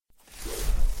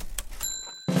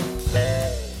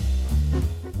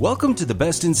Welcome to The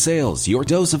Best in Sales, your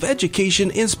dose of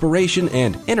education, inspiration,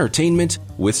 and entertainment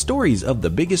with stories of the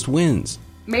biggest wins.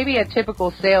 Maybe a typical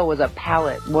sale was a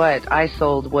pallet. What I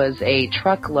sold was a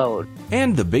truckload.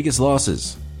 And the biggest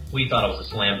losses. We thought it was a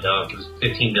slam dunk. It was a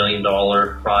 $15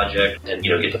 million project, and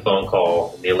get the phone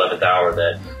call in the 11th hour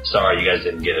that, sorry, you guys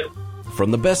didn't get it.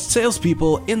 From the best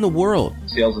salespeople in the world.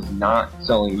 Sales is not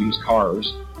selling used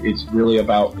cars. It's really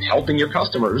about helping your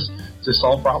customers to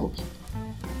solve problems.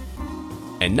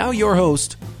 And now your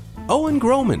host, Owen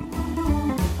Groman.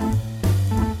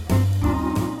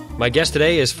 My guest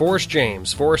today is Forrest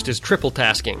James. Forrest is triple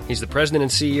tasking. He's the president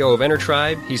and CEO of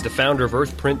Enertribe, he's the founder of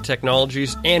Earthprint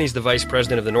Technologies, and he's the vice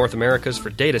president of the North Americas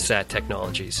for DataSat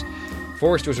Technologies.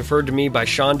 Forrest was referred to me by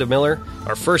Shonda Miller,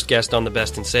 our first guest on The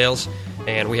Best in Sales,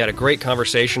 and we had a great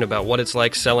conversation about what it's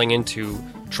like selling into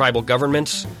tribal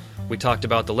governments. We talked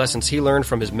about the lessons he learned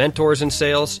from his mentors in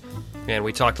sales, and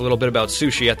we talked a little bit about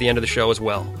sushi at the end of the show as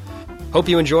well. Hope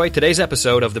you enjoy today's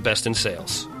episode of The Best in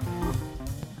Sales.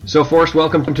 So, Forrest,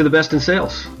 welcome to The Best in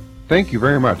Sales. Thank you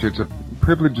very much. It's a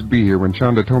privilege to be here. When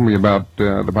Shonda told me about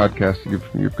the podcast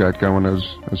you've got going, I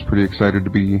was pretty excited to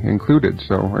be included,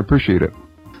 so I appreciate it.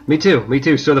 Me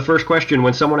too. So the first question,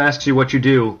 when someone asks you what you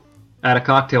do at a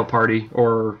cocktail party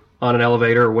or on an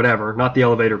elevator or whatever, not the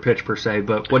elevator pitch per se,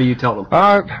 but what do you tell them?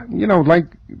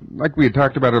 Like we had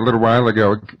talked about a little while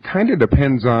ago, it kind of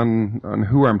depends on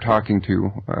who I'm talking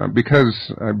to.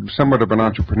 Because I'm somewhat of an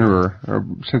entrepreneur,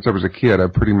 since I was a kid,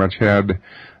 I've pretty much had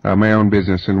my own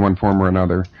business in one form or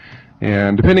another.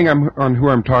 And depending on who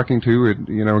I'm talking to,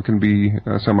 it can be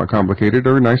somewhat complicated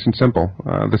or nice and simple.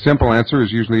 The simple answer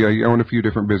is usually I own a few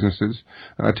different businesses.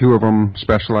 Two of them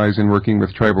specialize in working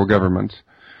with tribal governments.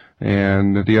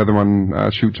 And the other one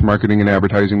shoots marketing and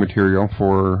advertising material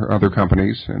for other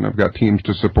companies, and I've got teams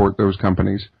to support those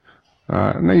companies.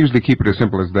 And I usually keep it as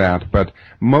simple as that. But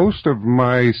most of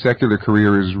my secular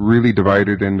career is really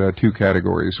divided into two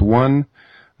categories. One,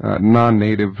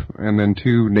 non-native, and then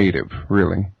two, native,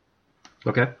 really.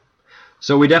 Okay.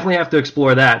 So we definitely have to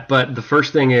explore that. But the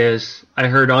first thing is, I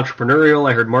heard entrepreneurial,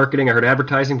 I heard marketing, I heard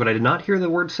advertising, but I did not hear the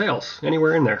word sales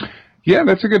anywhere in there. Yeah,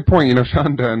 that's a good point.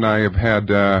 Shonda and I have had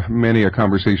many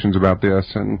conversations about this,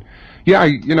 and yeah,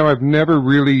 I've never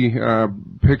really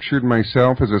pictured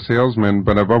myself as a salesman,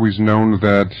 but I've always known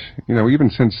that, even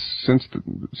since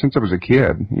I was a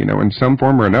kid, in some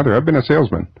form or another, I've been a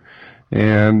salesman,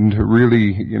 and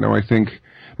really, I think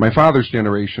my father's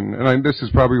generation, and this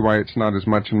is probably why it's not as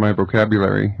much in my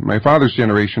vocabulary. My father's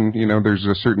generation, there's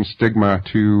a certain stigma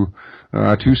to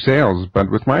sales,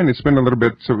 but with mine it's been a little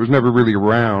bit, so it was never really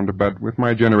around, but with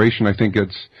my generation I think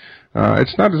it's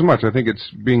not as much. I think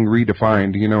it's being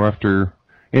redefined,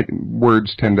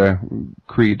 words tend to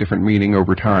create different meaning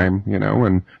over time, and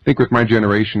I think with my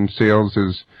generation sales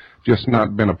has just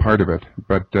not been a part of it,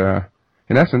 but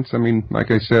in essence,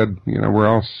 like I said, we're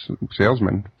all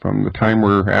salesmen from the time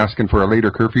we're asking for a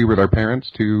later curfew with our parents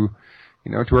to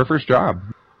our first job.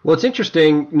 Well, it's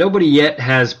interesting. Nobody yet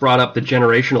has brought up the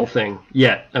generational thing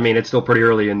yet. It's still pretty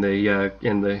early in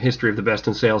the history of The Best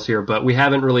in Sales here, but we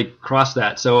haven't really crossed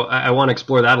that. So I want to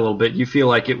explore that a little bit. You feel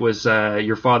like it was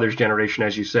your father's generation,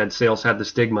 as you said, sales had the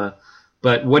stigma.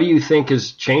 But what do you think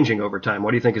is changing over time? What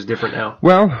do you think is different now?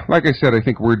 Well, like I said, I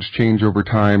think words change over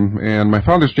time, and my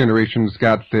father's generation's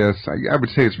got this. I would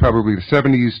say it's probably the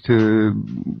 70s to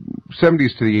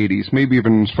the 80s, maybe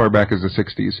even as far back as the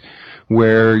 60s,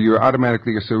 where you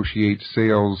automatically associate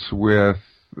sales with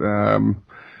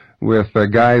a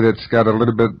guy that's got a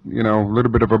little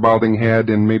bit of a balding head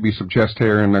and maybe some chest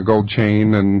hair and a gold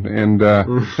chain, and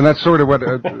that's sort of what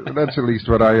that's at least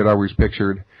what I had always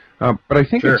pictured. But I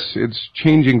think it's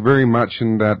changing very much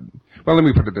in that. Well, let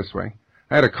me put it this way.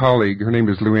 I had a colleague. Her name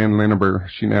is Luann Lineber.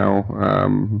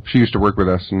 She used to work with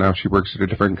us, and now she works at a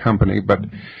different company. But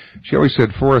she always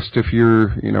said, Forrest, if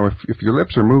your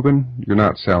lips are moving, you're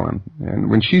not selling.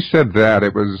 And when she said that,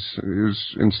 it was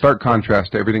in stark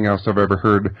contrast to everything else I've ever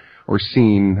heard or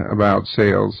seen about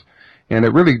sales. And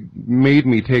it really made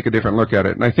me take a different look at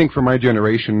it. And I think for my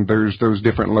generation, there's those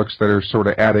different looks that are sort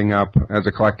of adding up as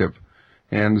a collective.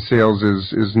 And sales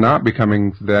is not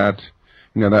becoming that,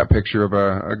 that picture of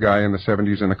a guy in the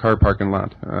 70s in a car parking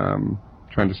lot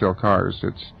trying to sell cars.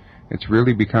 It's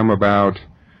really become about,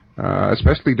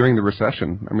 especially during the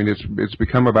recession. It's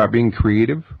become about being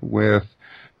creative with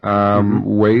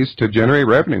ways to generate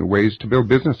revenue, ways to build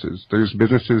businesses. There's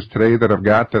businesses today that I've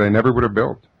got that I never would have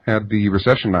built had the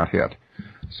recession not hit.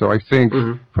 So I think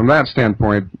from that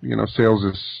standpoint, sales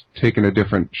has taken a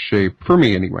different shape, for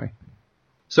me anyway.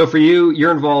 So for you,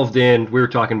 you're involved in, we were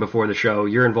talking before the show,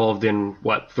 you're involved in,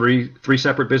 what, three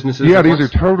separate businesses? Yeah, these are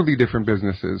totally different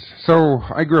businesses. So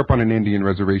I grew up on an Indian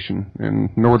reservation in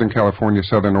Northern California,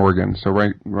 Southern Oregon, so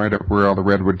right up where all the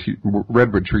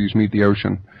redwood trees meet the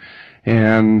ocean.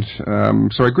 And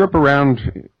so I grew up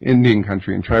around Indian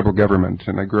country and tribal government,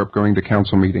 and I grew up going to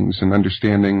council meetings and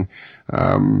understanding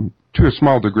to a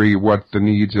small degree what the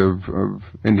needs of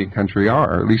Indian country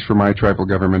are, at least for my tribal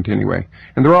government anyway.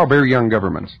 And they're all very young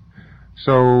governments.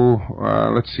 So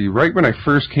let's see, right when I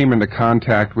first came into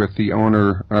contact with the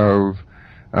owner of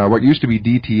what used to be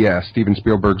DTS, Steven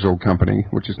Spielberg's old company,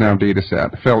 which is now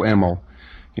DataSat, Phil Emmel,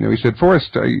 he said,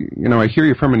 Forrest, I hear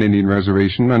you're from an Indian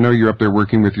reservation. I know you're up there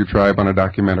working with your tribe on a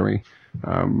documentary.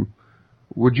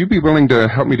 Would you be willing to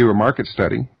help me do a market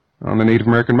study on the Native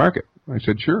American market? I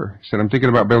said, sure. He said, I'm thinking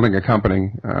about building a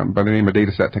company by the name of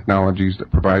DataSat Technologies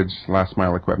that provides last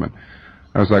mile equipment.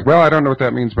 I was like, well, I don't know what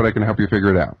that means, but I can help you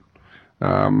figure it out.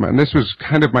 And this was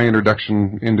kind of my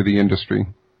introduction into the industry.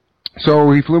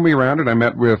 So he flew me around, and I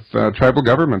met with tribal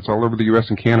governments all over the U.S.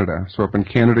 and Canada. So up in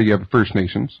Canada, you have First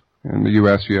Nations. In the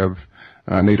U.S., you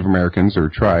have Native Americans or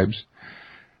tribes.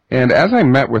 And as I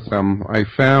met with them, I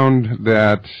found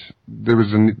that there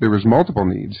was multiple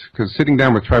needs, because sitting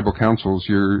down with tribal councils,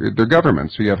 they're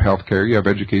governments. So you have healthcare, you have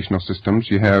educational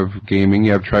systems, you have gaming,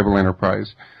 you have tribal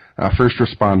enterprise, first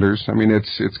responders. I mean,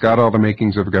 it's got all the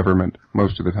makings of government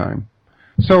most of the time.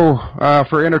 So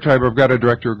for Enertribe, I've got a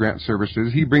director of grant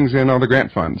services. He brings in all the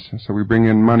grant funds. So we bring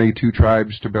in money to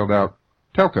tribes to build out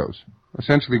telcos.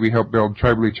 Essentially, we help build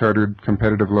tribally chartered,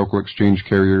 competitive local exchange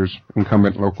carriers,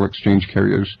 incumbent local exchange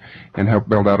carriers, and help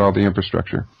build out all the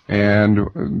infrastructure. And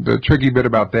the tricky bit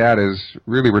about that is,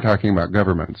 really, we're talking about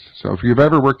governments. So if you've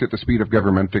ever worked at the speed of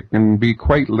government, it can be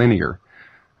quite linear.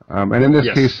 And in this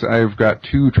case, I've got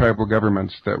two tribal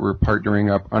governments that we're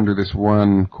partnering up under this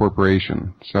one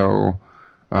corporation. So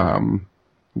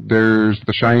there's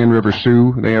the Cheyenne River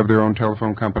Sioux. They have their own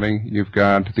telephone company. You've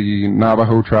got the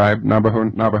Navajo tribe.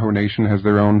 Navajo Nation has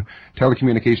their own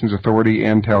telecommunications authority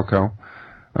and telco.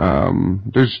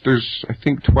 There's I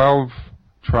think 12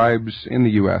 tribes in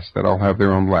the U.S. that all have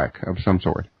their own LEC of some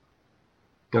sort.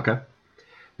 Okay.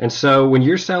 And so when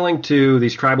you're selling to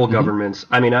these tribal governments,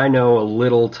 I mean, I know a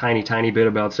little tiny bit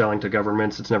about selling to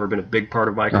governments. It's never been a big part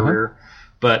of my career.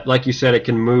 But like you said, it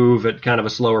can move at kind of a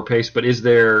slower pace. But is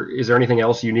there anything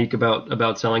else unique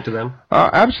about selling to them?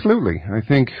 Absolutely. I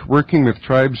think working with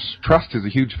tribes, trust is a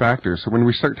huge factor. So when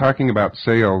we start talking about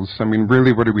sales, I mean,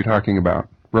 really, what are we talking about?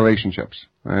 Relationships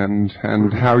and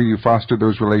how you foster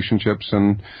those relationships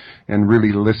and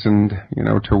really listened,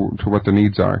 to what the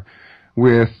needs are.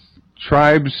 With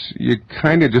tribes, you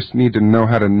kind of just need to know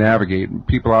how to navigate.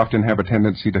 People often have a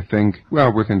tendency to think,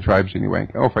 well, within tribes anyway,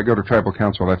 if I go to tribal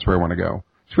council, that's where I want to go.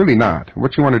 It's really not.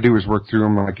 What you want to do is work through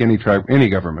them like any tribe, any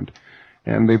government,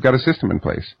 and they've got a system in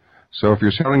place. So if you're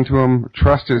selling to them,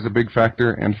 trust is a big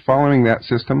factor, and following that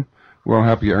system will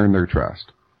help you earn their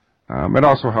trust. It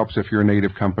also helps if you're a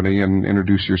native company and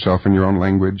introduce yourself in your own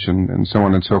language and so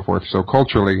on and so forth. So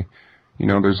culturally,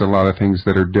 there's a lot of things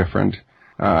that are different.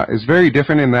 It's very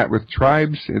different in that with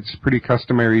tribes, it's pretty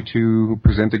customary to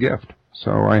present a gift.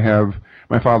 So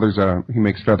my father's he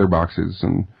makes feather boxes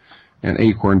and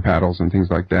acorn paddles and things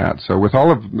like that. So with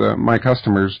all of my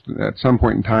customers, at some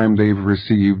point in time, they've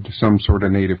received some sort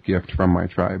of native gift from my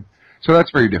tribe. So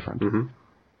that's very different. Mm-hmm.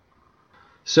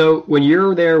 So when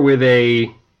you're there with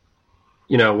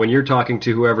when you're talking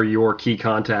to whoever your key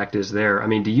contact is there, I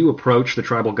mean, do you approach the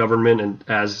tribal government and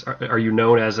are you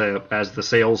known as the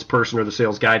salesperson or the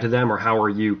sales guy to them, or how are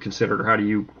you considered, or how do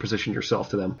you position yourself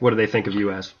to them? What do they think of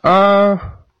you as?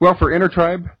 Well, for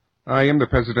Enertribe, I am the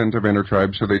president of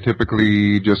Enertribe, so they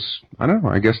typically just, I don't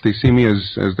know, I guess they see me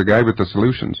as the guy with the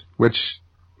solutions, which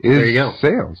is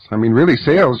sales. I mean, really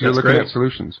sales, you're looking at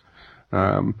solutions.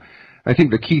 I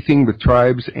think the key thing with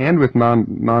tribes and with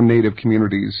non-native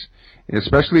communities,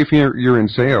 especially if you're in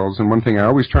sales, and one thing I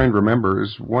always try and remember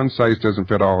is one size doesn't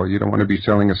fit all. You don't want to be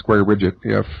selling a square widget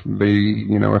if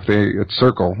it's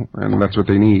circle and that's what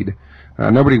they need.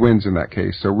 Nobody wins in that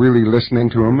case. So really listening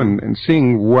to them and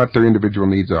seeing what their individual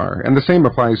needs are. And the same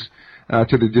applies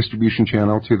to the distribution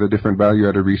channel, to the different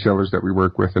value-added resellers that we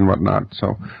work with and whatnot.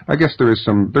 So I guess there's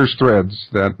threads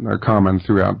that are common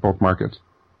throughout both markets.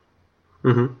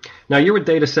 Mm-hmm. Now, you're with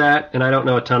DataSat, and I don't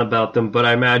know a ton about them, but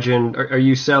I imagine, are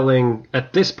you selling,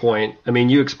 at this point, I mean,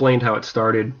 you explained how it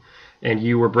started, and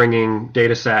you were bringing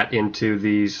DataSat into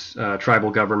these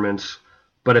tribal governments,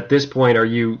 but at this point,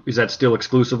 is that still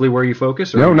exclusively where you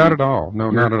focus? No, not at all. No,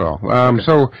 not at all. Okay.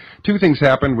 So two things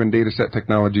happened when DataSat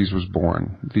Technologies was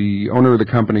born. The owner of the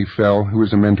company, Phil, who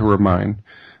was a mentor of mine,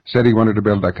 said he wanted to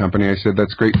build that company. I said,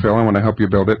 that's great, Phil. I want to help you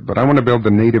build it, but I want to build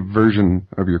the native version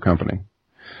of your company.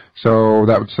 So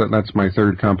that's my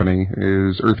third company,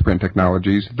 is Earthprint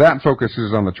Technologies. That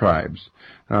focuses on the tribes.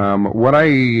 What I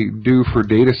do for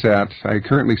DataSat, I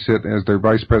currently sit as their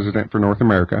vice president for North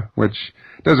America, which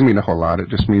doesn't mean a whole lot. It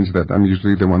just means that I'm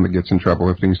usually the one that gets in trouble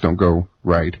if things don't go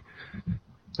right.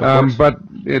 But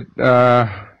it,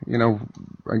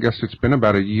 I guess it's been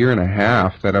about a year and a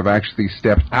half that I've actually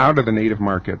stepped out of the native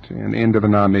market and into the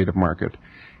non-native market.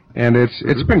 And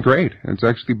it's been great.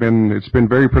 It's been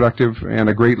very productive and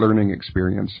a great learning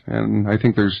experience. And I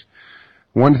think there's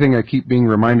one thing I keep being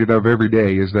reminded of every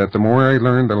day is that the more I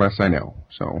learn, the less I know.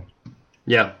 So,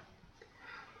 yeah.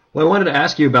 Well, I wanted to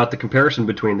ask you about the comparison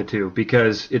between the two,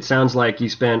 because it sounds like you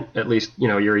spent, at least,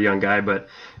 you're a young guy, but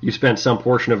you spent some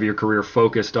portion of your career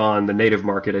focused on the native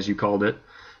market, as you called it.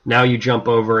 Now you jump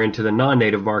over into the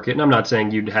non-native market, and I'm not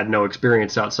saying you had no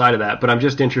experience outside of that, but I'm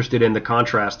just interested in the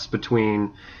contrasts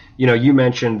between, you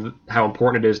mentioned how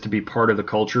important it is to be part of the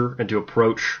culture and to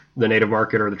approach the native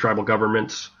market or the tribal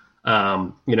governments,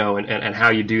 and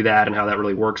how you do that and how that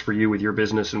really works for you with your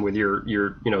business and with your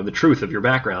the truth of your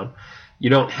background. You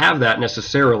don't have that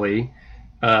necessarily,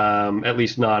 at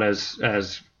least not as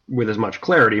with as much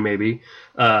clarity, maybe,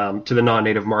 to the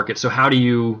non-native market. So how do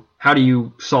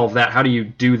you solve that? How do you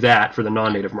do that for the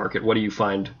non-native market? What do you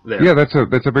find there? Yeah, that's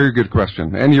a very good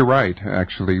question. And you're right,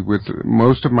 actually, with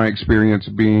most of my experience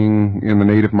being in the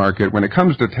native market, when it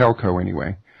comes to telco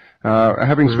anyway.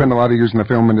 Having spent a lot of years in the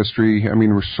film industry, I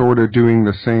mean, we're sort of doing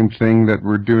the same thing that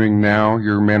we're doing now.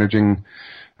 You're managing,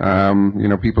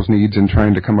 people's needs and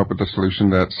trying to come up with a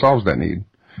solution that solves that need.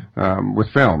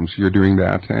 With films, you're doing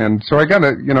that. And so I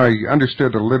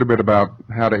understood a little bit about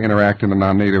how to interact in the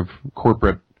non-native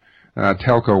corporate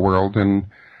telco world, and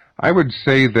I would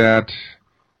say that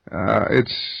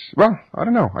I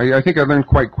don't know. I think I learned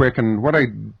quite quick, and what I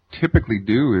typically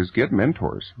do is get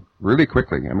mentors really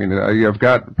quickly. I mean, I've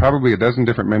got probably a dozen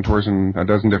different mentors in a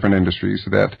dozen different industries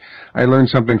that I learn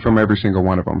something from every single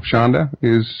one of them. Shonda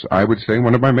is, I would say,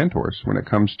 one of my mentors when it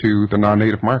comes to the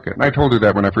non-native market. And I told her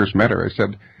that when I first met her. I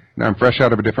said, I'm fresh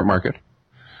out of a different market.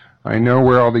 I know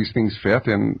where all these things fit,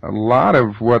 and a lot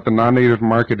of what the non-native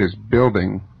market is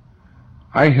building,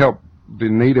 I help the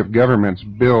native governments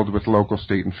build with local,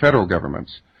 state, and federal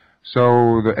governments.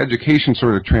 So the education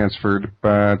sort of transferred,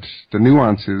 but the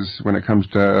nuances when it comes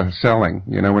to selling,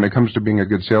 when it comes to being a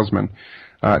good salesman,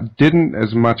 didn't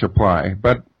as much apply.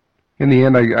 But in the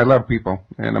end, I love people,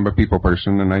 and I'm a people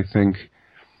person, and I think,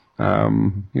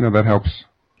 that helps.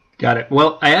 Got it.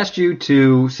 Well, I asked you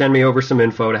to send me over some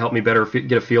info to help me better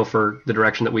get a feel for the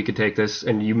direction that we could take this,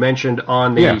 and you mentioned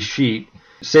on the sheet,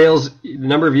 sales, the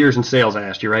number of years in sales, I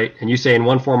asked you, right? And you say in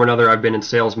one form or another, I've been in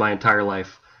sales my entire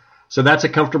life. So that's a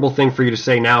comfortable thing for you to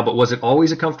say now, but was it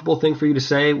always a comfortable thing for you to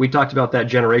say? We talked about that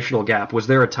generational gap. Was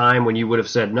there a time when you would have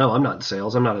said, no, I'm not in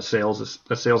sales. I'm not a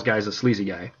sales guy is a sleazy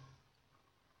guy?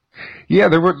 Yeah,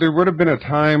 there would have been a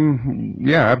time.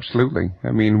 Yeah, absolutely.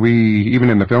 I mean, even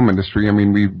in the film industry,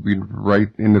 we'd write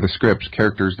into the scripts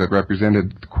characters that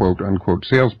represented the quote unquote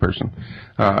salesperson.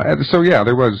 So yeah,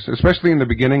 there was, especially in the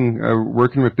beginning,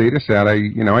 working with DataSat,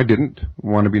 I didn't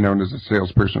want to be known as a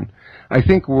salesperson. I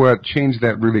think what changed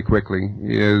that really quickly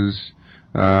is,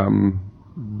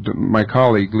 my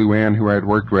colleague, Lou Ann, who I had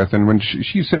worked with, and when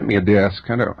she sent me a disc,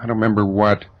 I don't remember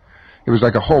what, it was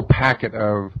like a whole packet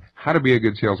of how to be a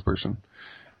good salesperson.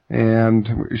 And,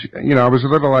 I was a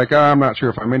little like, I'm not sure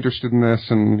if I'm interested in this,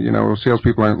 and,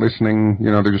 salespeople aren't listening,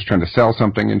 they're just trying to sell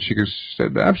something. And she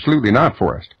said, absolutely not,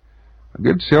 Forrest. A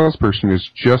good salesperson is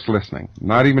just listening,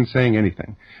 not even saying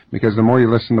anything. Because the more you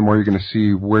listen, the more you're going to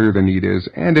see where the need is,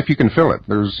 and if you can fill it.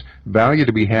 There's value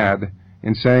to be had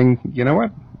in saying, you know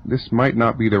what, this might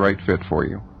not be the right fit for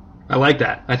you. I like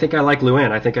that. I think I like Lou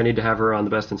Ann. I think I need to have her on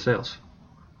The Best in Sales.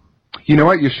 You know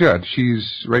what? You should.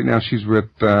 Right now she's with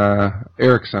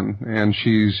Ericsson, and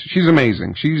she's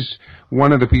amazing. She's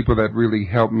one of the people that really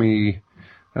helped me.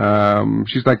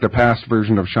 She's like the past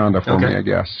version of Shonda for me, I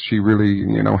guess. She really,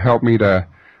 helped me to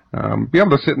be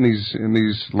able to sit in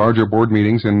these larger board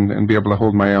meetings and be able to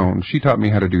hold my own. She taught me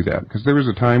how to do that, because there was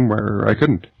a time where I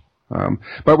couldn't.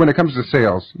 But when it comes to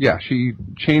sales, yeah, she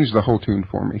changed the whole tune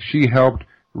for me. She helped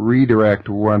redirect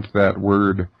what that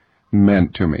word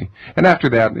meant to me. And after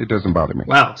that, it doesn't bother me.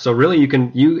 Wow. So really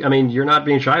you're not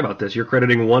being shy about this. You're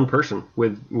crediting one person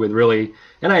with really,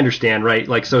 and I understand, right?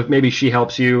 Like, so maybe she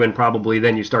helps you, and probably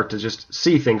then you start to just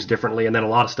see things differently, and then a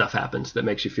lot of stuff happens that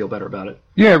makes you feel better about it.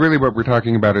 Yeah, really what we're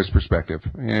talking about is perspective.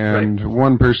 And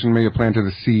one person may have planted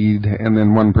a seed, and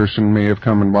then one person may have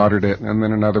come and watered it, and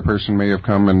then another person may have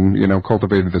come and,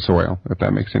 cultivated the soil, if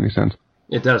that makes any sense.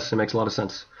 It does. It makes a lot of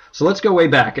sense. So let's go way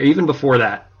back, even before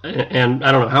that. And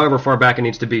I don't know, however far back it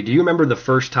needs to be. Do you remember the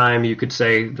first time you could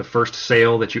say the first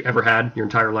sale that you ever had your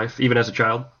entire life, even as a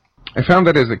child? I found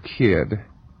that as a kid.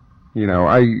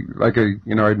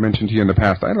 I'd mentioned to you in the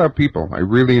past, I love people. I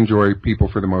really enjoy people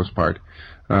for the most part.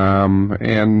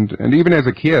 And even as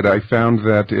a kid, I found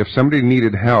that if somebody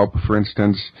needed help, for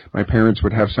instance, my parents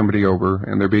would have somebody over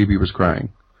and their baby was crying.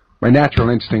 My natural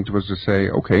instinct was to say,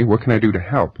 okay, what can I do to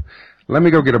help? Let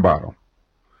me go get a bottle.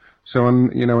 So,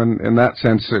 in that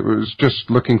sense, it was just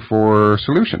looking for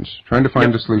solutions, trying to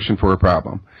find a solution for a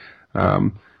problem.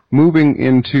 Moving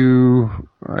into,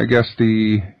 I guess,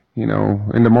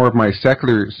 into more of my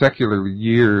secular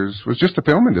years was just the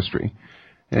film industry.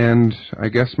 And I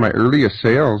guess my earliest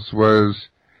sales was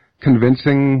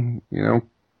convincing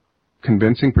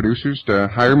producers to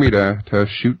hire me to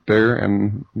shoot their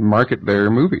and market their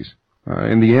movies.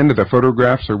 In the end, the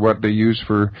photographs are what they use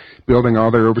for building all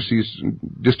their overseas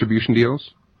distribution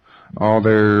deals. All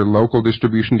their local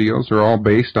distribution deals are all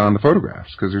based on the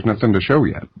photographs because there's nothing to show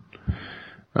yet.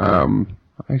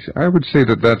 I would say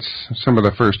that that's some of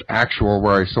the first actual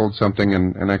where I sold something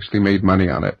and actually made money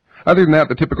on it. Other than that,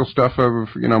 the typical stuff of,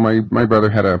 my brother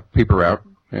had a paper route,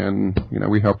 and,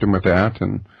 we helped him with that.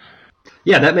 And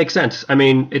yeah, that makes sense. I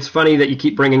mean, it's funny that you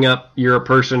keep bringing up you're a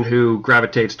person who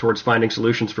gravitates towards finding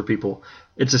solutions for people.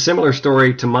 It's a similar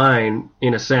story to mine,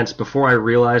 in a sense, before I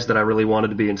realized that I really wanted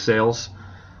to be in sales.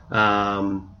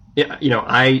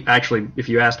 I actually, if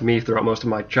you asked me throughout most of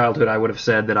my childhood, I would have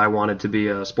said that I wanted to be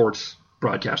a sports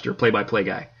broadcaster, play-by-play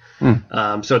guy.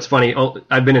 So it's funny.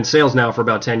 I've been in sales now for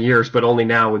about 10 years, but only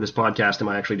now with this podcast am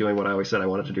I actually doing what I always said I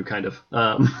wanted to do, kind of.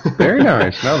 Very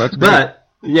nice. No, that's good. But,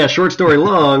 yeah, short story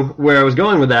long, where I was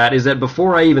going with that is that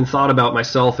before I even thought about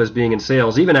myself as being in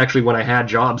sales, even actually when I had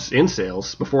jobs in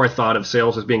sales, before I thought of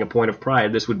sales as being a point of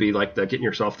pride, this would be like the getting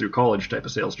yourself through college type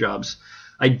of sales jobs.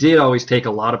 I did always take a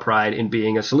lot of pride in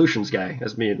being a solutions guy,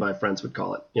 as me and my friends would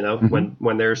call it.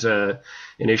 When there's an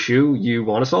issue, you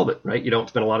want to solve it, right? You don't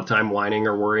spend a lot of time whining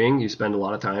or worrying. You spend a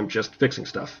lot of time just fixing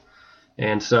stuff.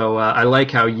 And so I like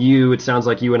how it sounds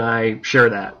like you and I share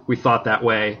that. We thought that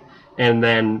way. And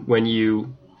then when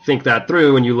you think that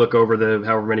through and you look over the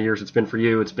however many years it's been for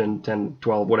you, it's been 10,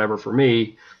 12, whatever for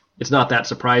me, it's not that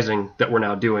surprising that we're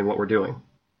now doing what we're doing.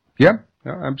 Yeah,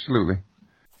 absolutely.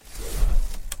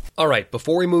 All right,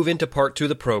 before we move into part 2 of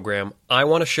the program, I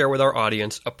want to share with our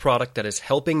audience a product that is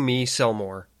helping me sell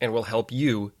more and will help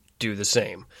you do the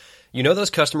same. You know those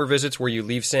customer visits where you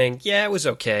leave saying, yeah, it was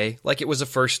okay, like it was a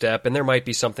first step and there might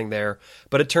be something there,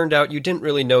 but it turned out you didn't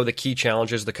really know the key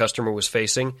challenges the customer was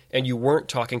facing and you weren't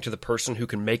talking to the person who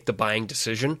can make the buying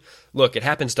decision? Look, it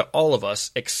happens to all of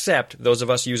us except those of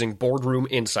us using Boardroom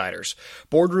Insiders.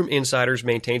 Boardroom Insiders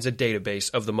maintains a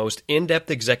database of the most in-depth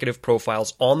executive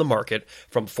profiles on the market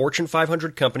from Fortune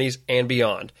 500 companies and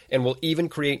beyond, and will even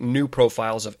create new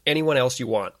profiles of anyone else you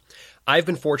want. I've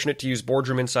been fortunate to use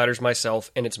Boardroom Insiders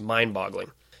myself, and it's mind-boggling.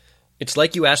 It's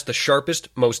like you ask the sharpest,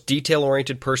 most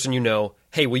detail-oriented person you know,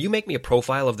 hey, will you make me a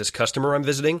profile of this customer I'm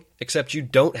visiting? Except you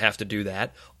don't have to do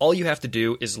that. All you have to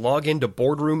do is log into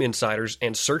Boardroom Insiders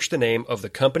and search the name of the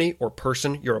company or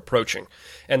person you're approaching.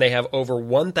 And they have over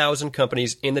 1,000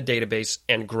 companies in the database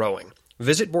and growing.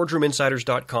 Visit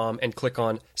boardroominsiders.com and click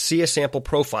on See a Sample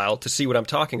Profile to see what I'm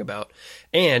talking about.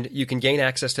 And you can gain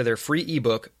access to their free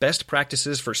ebook, Best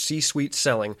Practices for C-Suite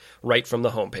Selling, right from the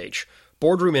homepage.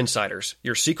 Boardroom Insiders,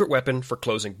 your secret weapon for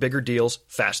closing bigger deals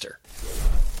faster.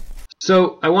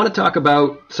 So I want to talk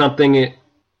about something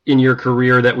in your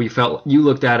career that we felt you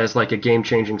looked at as like a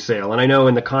game-changing sale. And I know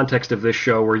in the context of this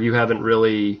show where you haven't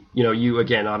really, you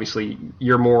again, obviously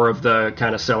you're more of the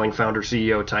kind of selling founder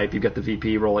CEO type. You get the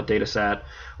VP role at DataSat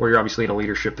where you're obviously in a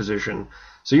leadership position.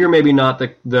 So you're maybe not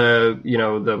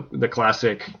the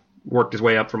classic worked his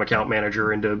way up from account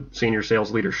manager into senior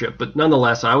sales leadership. But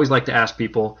nonetheless, I always like to ask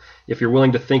people, if you're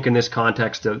willing to think in this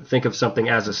context, to think of something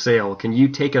as a sale, can you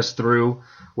take us through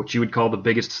what you would call the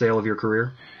biggest sale of your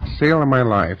career? Sale of my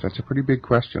life. That's a pretty big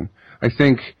question. I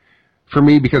think for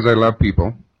me, because I love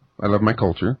people, I love my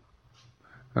culture.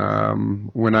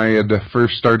 When I had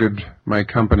first started my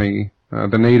company,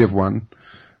 the native one,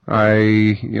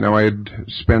 I had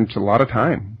spent a lot of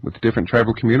time with different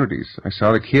tribal communities. I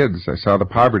saw the kids, I saw the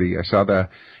poverty, I saw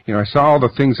all the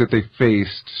things that they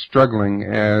faced struggling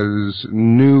as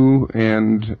new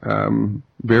and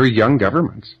very young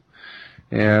governments.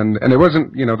 And it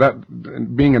wasn't,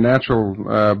 that being a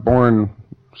natural born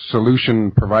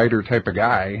solution provider type of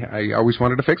guy, I always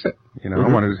wanted to fix it. I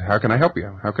wanted, how can I help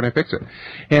you? How can I fix it?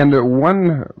 And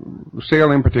one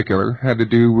sale in particular had to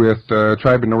do with a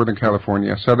tribe in Northern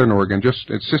California, Southern Oregon,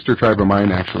 it's sister tribe of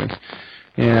mine actually.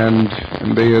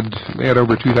 and they had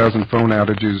over 2,000 phone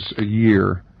outages a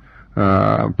year,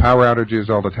 power outages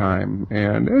all the time,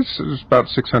 and it's about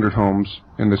 600 homes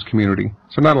in this community,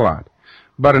 so not a lot,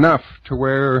 but enough to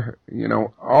where,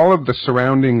 all of the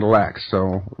surrounding LACs,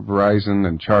 so Verizon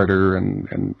and Charter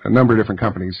and a number of different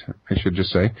companies, I should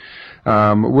just say,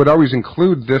 would always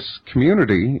include this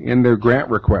community in their grant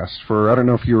requests for, I don't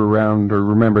know if you were around or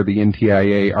remember the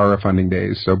NTIA ARA funding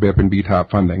days, so BIP and BTOP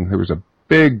funding. There was a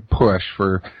big push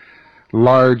for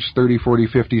large $30, $40,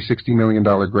 $50, $60 million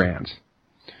grants.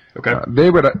 Okay. They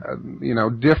would,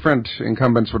 different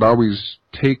incumbents would always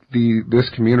take this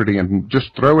community and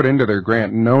just throw it into their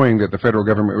grant, knowing that the federal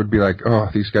government would be like, oh,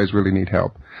 these guys really need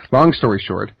help. Long story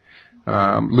short,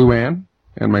 Luann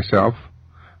and myself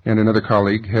and another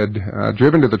colleague had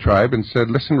driven to the tribe and said,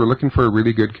 listen, we're looking for a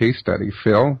really good case study.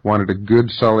 Phil wanted a good,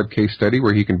 solid case study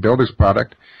where he can build his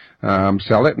product,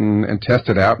 sell it, and test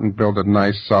it out and build a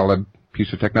nice, solid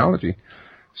piece of technology.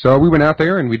 So we went out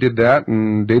there and we did that,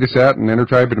 and DataSat and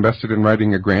Enertribe invested in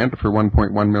writing a grant for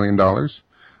 $1.1 million.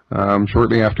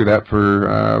 Shortly after that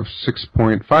for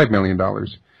 $6.5 million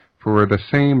for the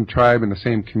same tribe and the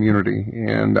same community.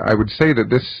 And I would say that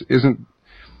this isn't,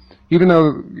 even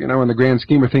though, in the grand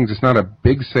scheme of things it's not a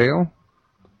big sale,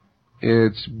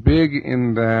 it's big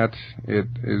in that it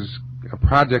is a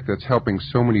project that's helping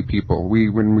so many people.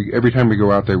 Every time we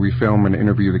go out there, we film and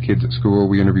interview the kids at school,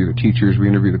 we interview the teachers, we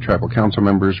interview the tribal council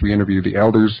members, we interview the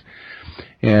elders,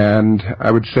 and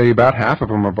I would say about half of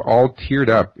them have all teared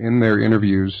up in their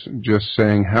interviews just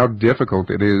saying how difficult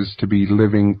it is to be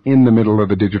living in the middle of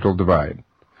the digital divide.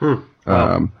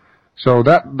 Wow. So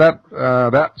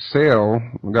that sale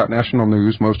got national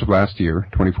news most of last year,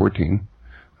 2014.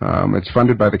 It's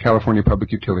funded by the California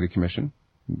Public Utility Commission.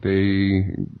 They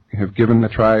have given the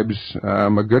tribes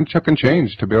a good chunk and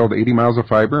change to build 80 miles of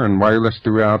fiber and wireless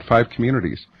throughout 5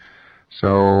 communities.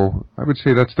 So I would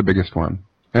say that's the biggest one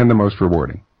and the most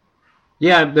rewarding.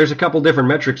 Yeah, there's a couple different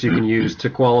metrics you can use to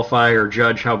qualify or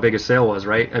judge how big a sale was,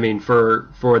 right? I mean, for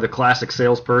the classic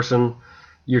salesperson,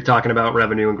 you're talking about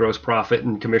revenue and gross profit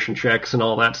and commission checks and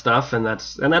all that stuff, and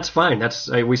that's fine.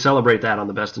 We celebrate that on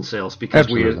the Best in Sales because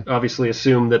Absolutely. We obviously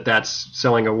assume that that's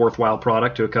selling a worthwhile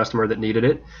product to a customer that needed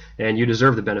it, and you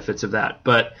deserve the benefits of that.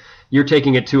 But you're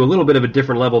taking it to a little bit of a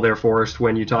different level there, Forrest,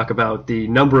 when you talk about the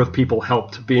number of people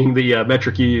helped being the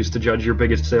metric you use to judge your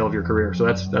biggest sale of your career. So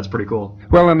that's pretty cool.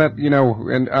 Well, and that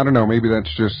and I don't know, maybe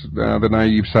that's just the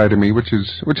naive side of me, which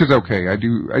is okay. I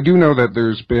do know that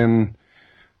there's been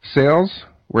sales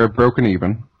where I've broken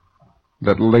even,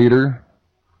 that later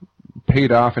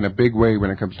paid off in a big way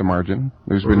when it comes to margin.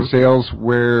 There's been sales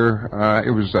where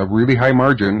it was a really high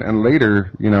margin and later,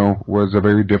 was a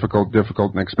very difficult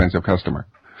and expensive customer.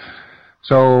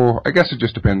 So I guess it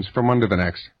just depends from one to the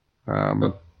next.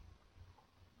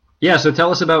 Yeah, so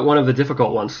tell us about one of the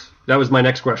difficult ones. That was my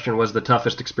next question, was the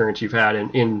toughest experience you've had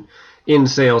in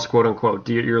sales, quote unquote.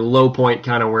 Your low point,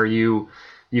 kind of where you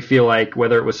feel like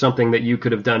whether it was something that you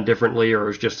could have done differently or it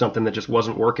was just something that just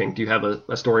wasn't working. Do you have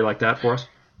a story like that for us?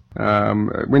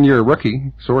 When you're a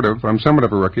rookie, sort of. I'm somewhat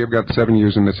of a rookie. I've got 7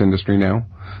 years in this industry now.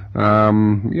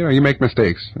 You make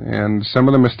mistakes. And some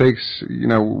of the mistakes,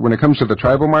 when it comes to the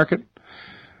tribal market,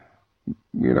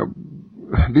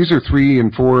 these are 3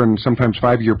 and 4 and sometimes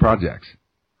 5-year projects.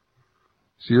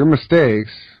 So your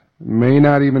mistakes you may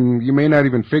not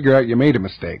even figure out you made a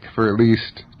mistake for at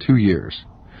least 2 years.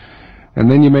 And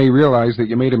then you may realize that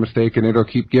you made a mistake and it'll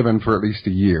keep giving for at least a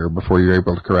year before you're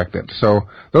able to correct it. So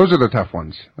those are the tough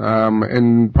ones.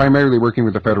 And primarily working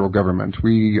with the federal government.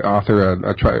 We author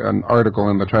an article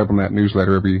in the TribalNet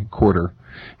newsletter every quarter.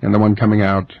 And the one coming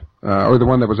out, or the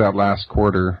one that was out last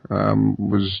quarter,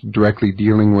 was directly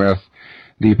dealing with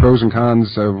the pros and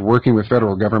cons of working with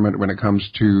federal government when it comes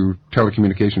to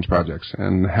telecommunications projects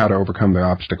and how to overcome the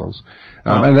obstacles.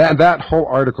 And that whole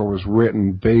article was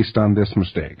written based on this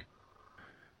mistake.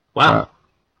 Wow.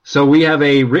 So we have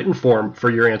a written form for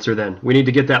your answer then. We need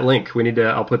to get that link.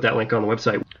 I'll put that link on the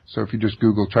website. So if you just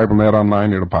Google TribalNet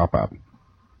online, it'll pop up.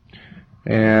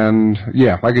 And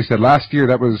yeah, like I said, last year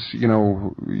that was,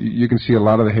 you can see a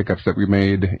lot of the hiccups that we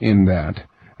made in that.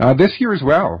 This year as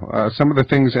well, some of the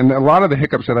things, and a lot of the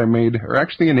hiccups that I made are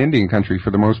actually in Indian country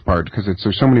for the most part because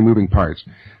there's so many moving parts.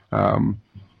 As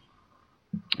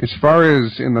far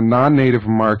as in the non-native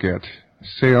market,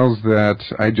 sales that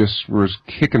I just was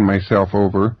kicking myself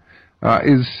over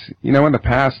is, in the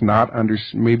past not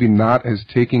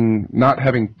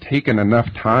having taken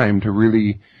enough time to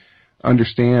really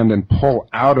understand and pull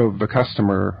out of the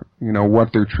customer,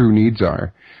 what their true needs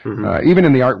are. Even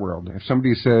in the art world, if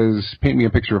somebody says, paint me a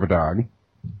picture of a dog,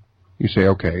 You say,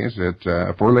 okay, is it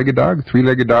a four-legged dog,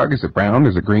 three-legged dog? Is it brown?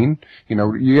 Is it green?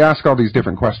 You ask all these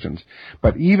different questions.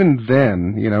 But even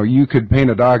then, you could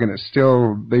paint a dog and it's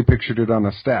still, they pictured it on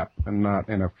a step and not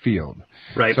in a field.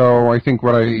 Right. So I think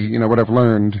what I've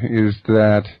learned is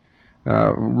that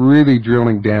really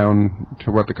drilling down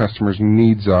to what the customer's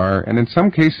needs are, and in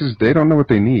some cases they don't know what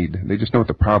they need. They just know what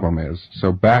the problem is.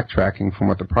 So backtracking from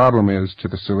what the problem is to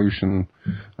the solution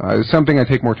is something I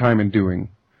take more time in doing.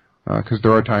 Because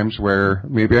there are times where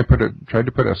maybe I tried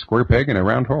to put a square peg in a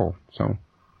round hole. So,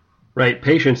 right,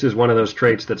 patience is one of those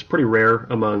traits that's pretty rare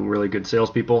among really good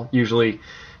salespeople. Usually,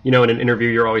 in an interview,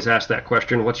 you're always asked that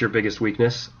question: "What's your biggest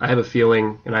weakness?" I have a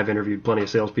feeling, and I've interviewed plenty of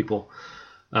salespeople,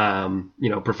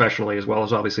 professionally as well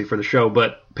as obviously for the show,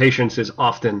 but patience is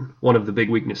often one of the big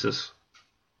weaknesses.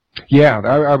 Yeah,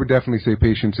 I would definitely say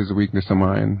patience is a weakness of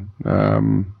mine.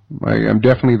 I'm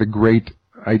definitely the great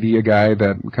idea guy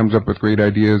that comes up with great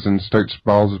ideas and starts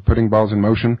putting balls in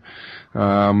motion.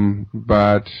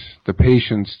 But the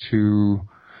patience to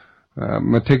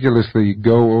meticulously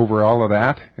go over all of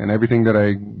that and everything that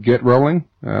I get rolling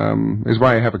is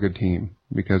why I have a good team,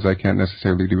 because I can't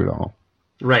necessarily do it all.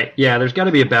 Right. Yeah, there's got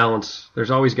to be a balance. There's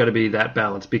always got to be that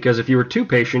balance, because if you were too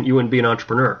patient, you wouldn't be an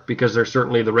entrepreneur, because there's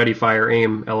certainly the ready, fire,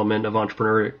 aim element of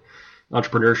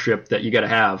entrepreneurship that you got to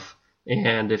have.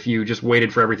 And if you just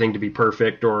waited for everything to be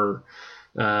perfect or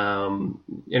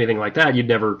anything like that,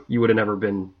 you would have never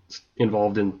been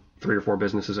involved in 3 or 4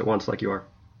 businesses at once like you are.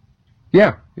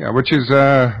 Yeah, which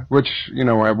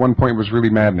at one point was really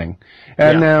maddening.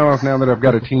 And now that I've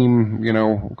got a team,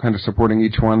 kind of supporting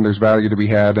each one, there's value to be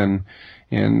had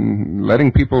in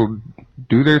letting people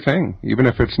do their thing, even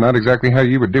if it's not exactly how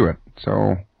you would do it.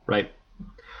 So right.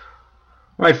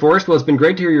 All right, Forrest. Well, it's been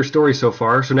great to hear your story so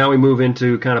far. So now we move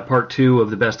into kind of part 2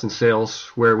 of the Best in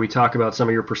Sales, where we talk about some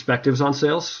of your perspectives on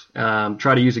sales.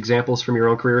 Try to use examples from your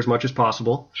own career as much as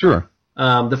possible. Sure.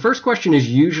 The first question is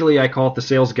usually, I call it the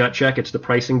sales gut check. It's the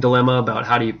pricing dilemma about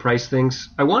how do you price things.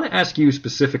 I want to ask you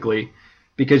specifically,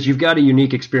 because you've got a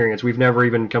unique experience. We've never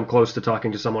even come close to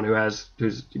talking to someone who's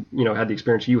had the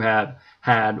experience you had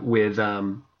with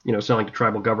selling to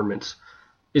tribal governments.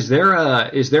 Is there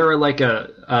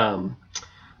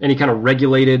any kind of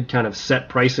regulated kind of set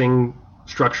pricing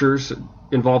structures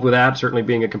involved with that? Certainly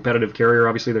being a competitive carrier,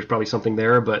 obviously there's probably something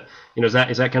there, but is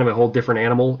that kind of a whole different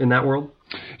animal in that world?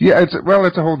 Yeah, it's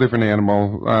a whole different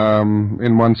animal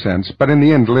in one sense, but in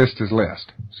the end, list is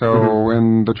list. So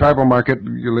in the tribal market,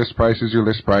 your list price is your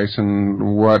list price,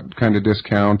 and what kind of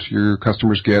discount your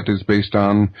customers get is based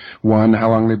on, 1, how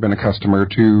long they've been a customer,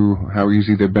 2, how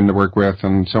easy they've been to work with,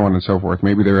 and so on and so forth.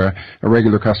 Maybe they're a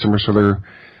regular customer, so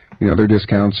their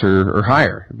discounts are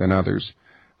higher than others.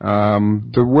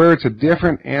 Where it's a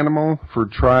different animal for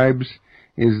tribes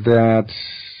is that,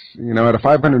 out of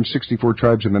 564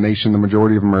 tribes in the nation, the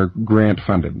majority of them are grant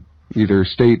funded, either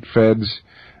state, feds,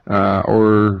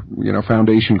 or,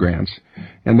 foundation grants.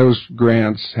 And those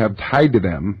grants have tied to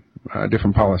them,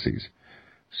 different policies.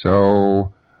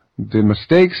 So the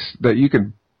mistakes that you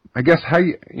could, I guess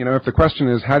if the question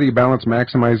is how do you balance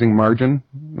maximizing margin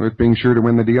with being sure to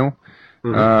win the deal?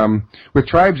 With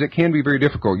tribes, it can be very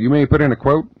difficult. You may put in a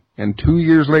quote, and 2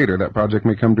 years later, that project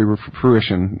may come to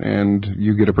fruition, and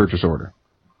you get a purchase order.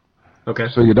 Okay.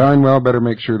 So you darn well better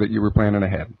make sure that you were planning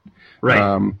ahead.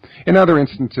 Right. In other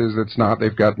instances, it's not.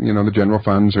 They've got, the general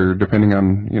funds, or depending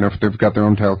on, if they've got their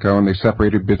own telco and they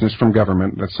separated business from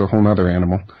government, that's a whole other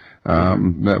animal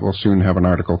that we'll soon have an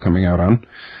article coming out on.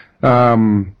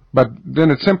 But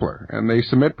then it's simpler, and they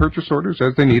submit purchase orders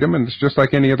as they need them, and it's just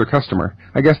like any other customer.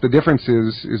 I guess the difference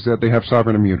is that they have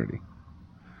sovereign immunity.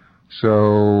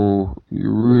 So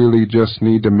you really just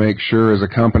need to make sure as a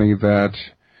company that,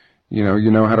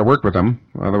 you know how to work with them.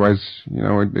 Otherwise,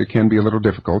 it can be a little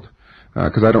difficult,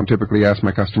 because I don't typically ask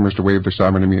my customers to waive their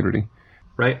sovereign immunity.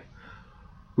 Right.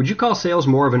 Would you call sales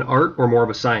more of an art or more of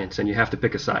a science, and you have to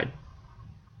pick a side?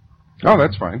 Oh,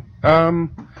 that's fine.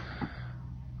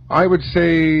 I would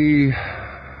say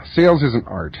sales is an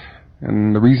art.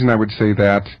 And the reason I would say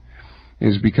that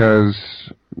is because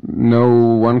no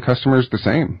one customer is the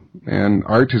same. And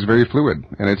art is very fluid,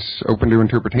 and it's open to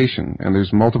interpretation. And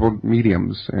there's multiple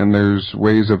mediums, and there's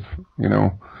ways of,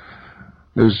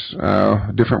 there's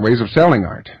different ways of selling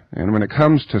art. And when it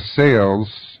comes to sales,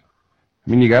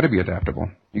 you got to be adaptable.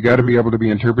 You got to be able to be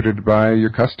interpreted by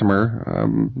your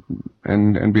customer,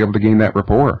 and be able to gain that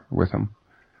rapport with them.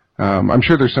 I'm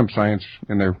sure there's some science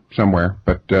in there somewhere,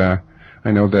 but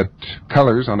I know that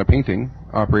colors on a painting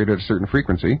operate at a certain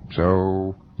frequency,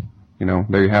 so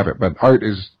there you have it. But art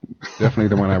is definitely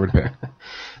the one I would pick.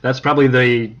 That's probably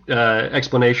the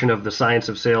explanation of the science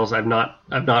of sales. I've not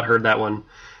heard that one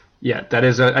Yeah, that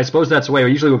is. I suppose that's the way.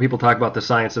 Usually, when people talk about the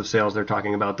science of sales, they're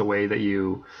talking about the way that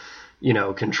you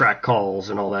can track calls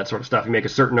and all that sort of stuff. You make a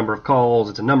certain number of calls.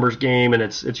 It's a numbers game, and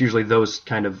it's usually those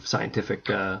kind of scientific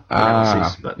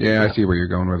analyses. But, yeah, I see where you're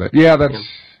going with it. Yeah,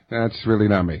 that's really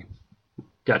not me.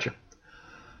 Gotcha.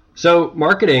 So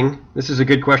marketing, this is a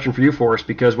good question for you, Forrest,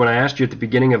 because when I asked you at the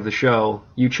beginning of the show,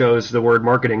 you chose the word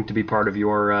marketing to be part of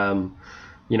your,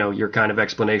 your kind of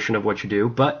explanation of what you do,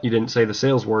 but you didn't say the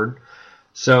sales word.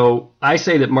 So I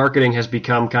say that marketing has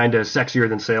become kind of sexier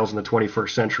than sales in the 21st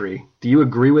century. Do you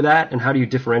agree with that? And how do you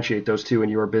differentiate those two in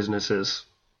your businesses?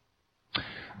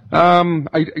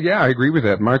 I agree with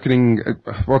that. Marketing,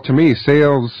 to me,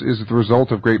 sales is the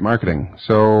result of great marketing.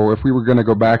 So if we were going to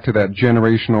go back to that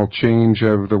generational change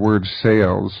of the word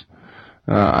sales,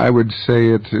 I would say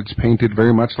it's painted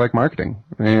very much like marketing.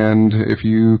 And if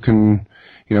you can,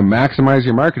 maximize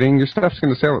your marketing, your stuff's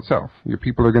going to sell itself. Your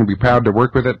people are going to be proud to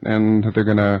work with it, and they're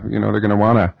going to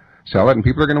want to sell it, and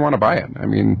people are going to want to buy it. I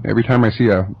mean, every time I see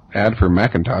a ad for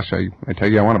Macintosh, I tell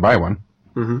you I want to buy one.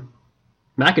 Mm-hmm.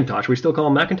 Macintosh. We still call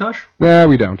them Macintosh? No,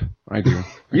 we don't. I do.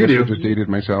 You do? I just dated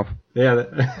myself. Yeah,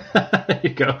 there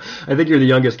you go. I think you're the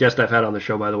youngest guest I've had on the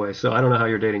show, by the way, so I don't know how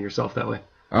you're dating yourself that way.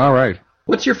 All right.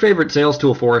 What's your favorite sales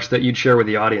tool, Forrest, that you'd share with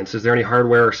the audience? Is there any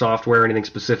hardware or software, anything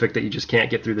specific that you just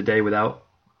can't get through the day without?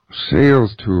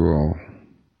 Sales tool.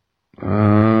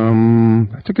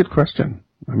 That's a good question.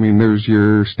 I mean, there's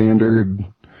your standard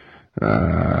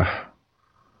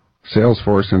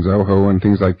Salesforce and Zoho and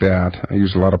things like that. I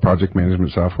use a lot of project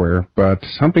management software, but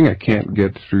something I can't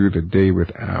get through the day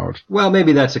without. Well,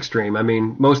 maybe that's extreme. I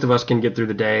mean, most of us can get through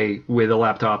the day with a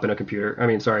laptop and a computer.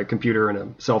 A computer and a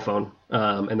cell phone,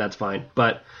 and that's fine.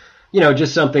 But,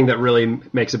 just something that really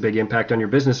makes a big impact on your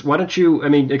business. Why don't you,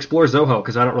 explore Zoho,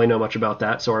 because I don't really know much about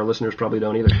that, so our listeners probably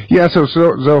don't either. Yeah, so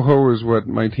Zoho is what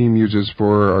my team uses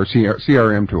for our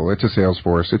CRM tool. It's a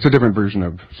Salesforce. It's a different version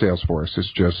of Salesforce.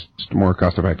 It's just more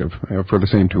cost-effective for the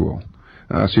same tool.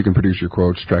 So you can produce your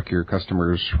quotes, track your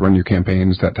customers, run your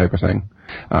campaigns, that type of thing.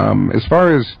 As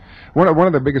far as one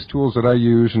of the biggest tools that I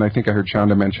use, and I think I heard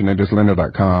Shonda mention it, is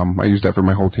Lynda.com. I use that for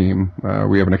my whole team.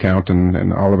 We have an account,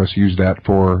 and all of us use that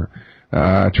for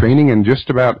training and just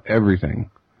about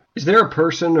everything. Is there a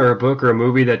person or a book or a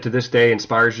movie that to this day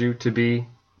inspires you to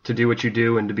do what you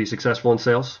do and to be successful in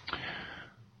sales?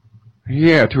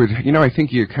 Yeah, I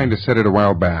think you kind of said it a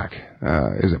while back.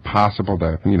 Is it possible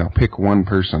to, pick one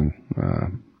person?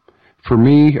 For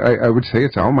me, I would say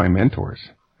it's all my mentors.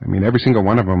 Every single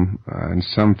one of them, in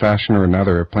some fashion or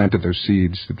another, have planted those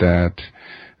seeds that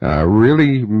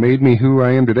really made me who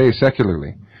I am today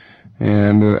secularly.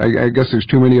 And I guess there's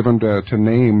too many of them to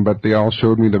name, but they all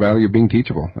showed me the value of being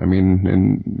teachable.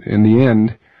 In the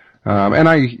end,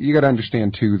 you got to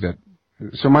understand too that.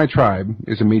 So my tribe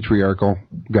is a matriarchal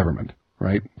government,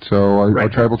 right? So our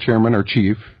tribal chairman, our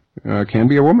chief, can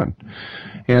be a woman.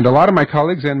 And a lot of my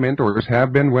colleagues and mentors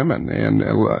have been women. And,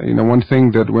 one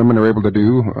thing that women are able to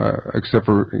do, except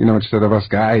for, instead of us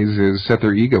guys, is set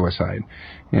their ego aside.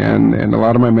 And a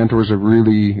lot of my mentors have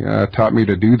really taught me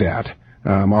to do that,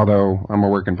 although I'm a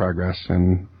work in progress.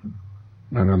 And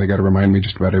I know they got to remind me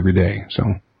just about every day.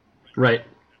 So. Right.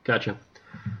 Gotcha.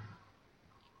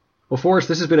 Well, Forrest,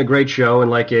 this has been a great show, and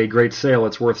like a great sale,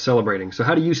 it's worth celebrating. So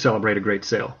how do you celebrate a great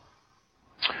sale?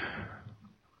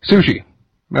 Sushi.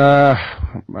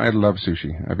 I love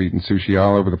sushi. I've eaten sushi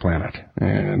all over the planet.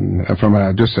 And from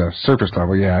just a surface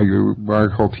level, our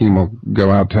whole team will go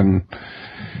out and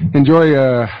enjoy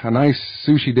a nice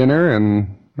sushi dinner and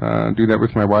do that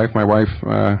with my wife. My wife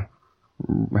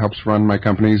helps run my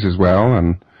companies as well.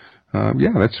 And,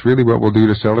 that's really what we'll do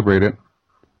to celebrate it.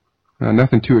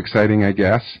 Nothing too exciting, I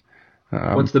guess.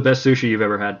 What's the best sushi you've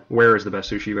ever had? Where is the best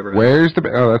sushi you've ever had?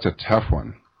 That's a tough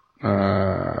one.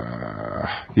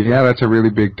 That's a really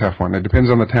big, tough one. It depends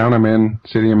on the town I'm in,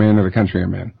 city I'm in, or the country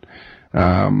I'm in.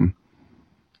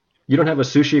 You don't have a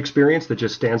sushi experience that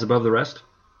just stands above the rest?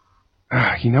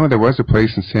 There was a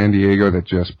place in San Diego that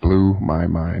just blew my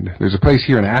mind. There's a place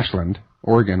here in Ashland,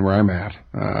 Oregon, where I'm at,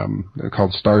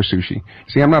 called Star Sushi.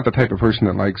 See, I'm not the type of person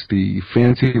that likes the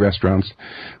fancy restaurants.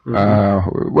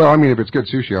 Mm-hmm. If it's good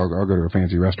sushi, I'll go to a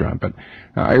fancy restaurant. But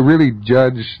I really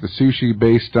judge the sushi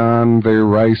based on their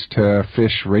rice to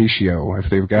fish ratio.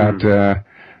 If they've got a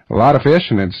lot of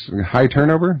fish and it's high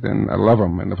turnover, then I love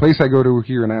them. And the place I go to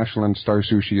here in Ashland, Star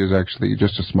Sushi, is actually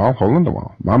just a small hole in the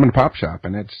wall, mom and pop shop,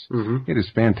 and it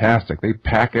is fantastic. They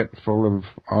pack it full of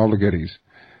all the goodies.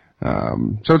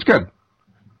 So it's good.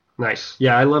 Nice.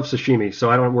 Yeah, I love sashimi,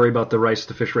 so I don't worry about the rice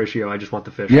to fish ratio. I just want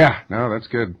the fish. Yeah, no, that's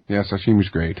good. Yeah, sashimi's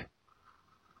great.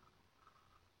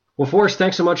 Well, Forrest,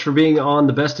 thanks so much for being on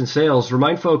The Best in Sales.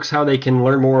 Remind folks how they can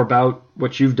learn more about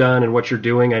what you've done and what you're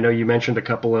doing. I know you mentioned a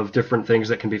couple of different things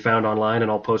that can be found online, and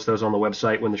I'll post those on the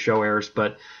website when the show airs.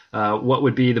 But what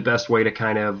would be the best way to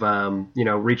kind of,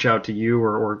 reach out to you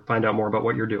or find out more about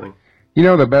what you're doing?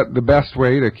 The best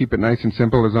way to keep it nice and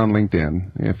simple is on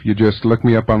LinkedIn. If you just look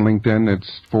me up on LinkedIn,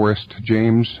 it's Forrest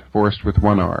James, Forrest with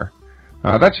one R.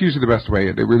 That's usually the best way.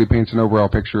 It really paints an overall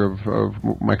picture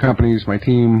of my companies, my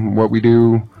team, what we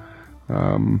do.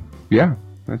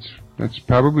 That's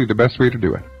probably the best way to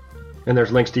do it. And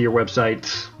there's links to your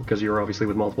website, because you're obviously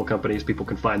with multiple companies. People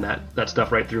can find that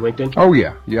stuff right through LinkedIn? Oh,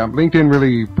 yeah. LinkedIn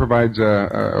really provides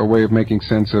a way of making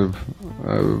sense of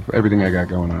everything I got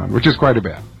going on, which is quite a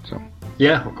bit. So.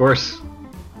 Yeah, of course.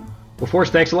 Well,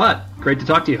 Forrest, thanks a lot. Great to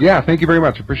talk to you. Yeah, thank you very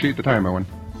much. Appreciate the time, Owen.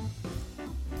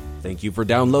 Thank you for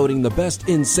downloading the Best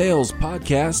in Sales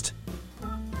podcast.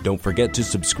 Don't forget to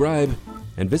subscribe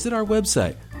and visit our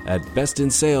website at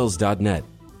bestinsales.net.